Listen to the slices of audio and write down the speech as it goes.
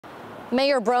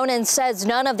Mayor Bronin says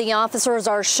none of the officers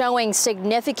are showing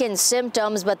significant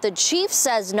symptoms, but the chief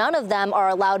says none of them are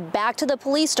allowed back to the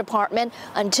police department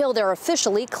until they're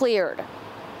officially cleared.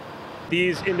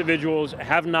 These individuals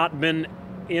have not been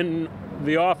in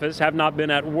the office, have not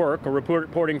been at work or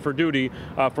reporting for duty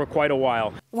for quite a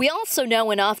while. We also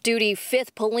know an off-duty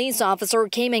 5th police officer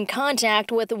came in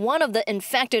contact with one of the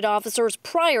infected officers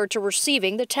prior to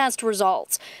receiving the test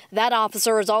results. That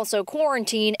officer is also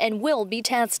quarantined and will be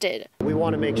tested. We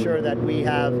want to make sure that we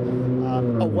have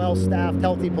a well-staffed,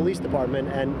 healthy police department,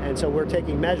 and so we're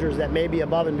taking measures that may be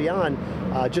above and beyond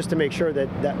just to make sure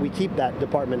that we keep that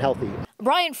department healthy.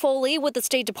 Brian Foley with the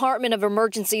State Department of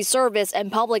Emergency Service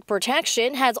and Public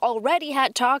Protection has already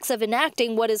had talks of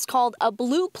enacting what is called a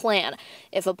blue plan.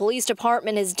 If a police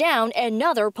department is down,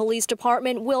 another police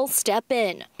department will step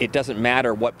in. It doesn't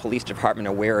matter what police department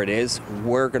or where it is,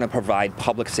 we're going to provide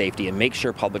public safety and make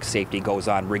sure public safety goes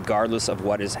on regardless of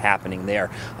what is happening there.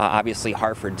 Obviously,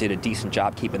 Hartford did a decent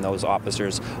job keeping those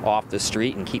officers off the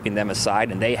street and keeping them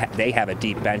aside, and they have a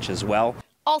deep bench as well.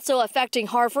 Also affecting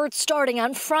Hartford starting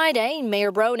on Friday,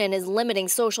 Mayor Bronin is limiting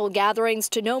social gatherings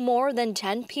to no more than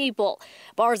 10 people.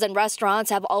 Bars and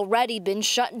restaurants have already been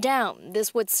shut down.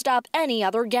 This would stop any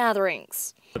other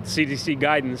gatherings. CDC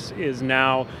guidance is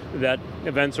now that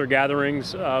events or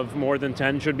gatherings of more than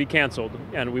 10 should be canceled,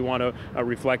 and we want to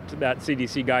reflect that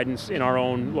CDC guidance in our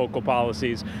own local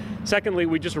policies. Secondly,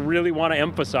 we just really want to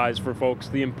emphasize for folks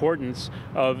the importance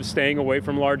of staying away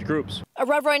from large groups.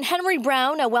 Reverend Henry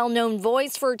Brown, a well-known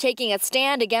voice for taking a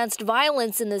stand against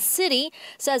violence in the city,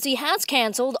 says he has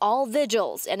canceled all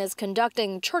vigils and is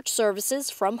conducting church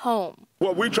services from home.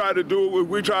 What we try to do is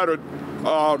we try to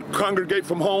congregate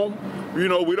from home. You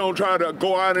know, we don't try to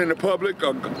go out in the public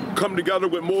or come together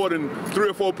with more than 3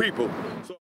 or 4 people.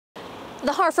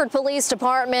 The Hartford Police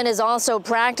Department is also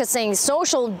practicing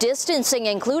social distancing,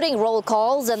 including roll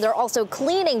calls, and they're also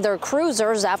cleaning their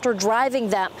cruisers after driving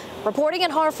them. Reporting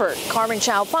in Hartford, Carmen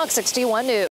Chow, Fox 61 News.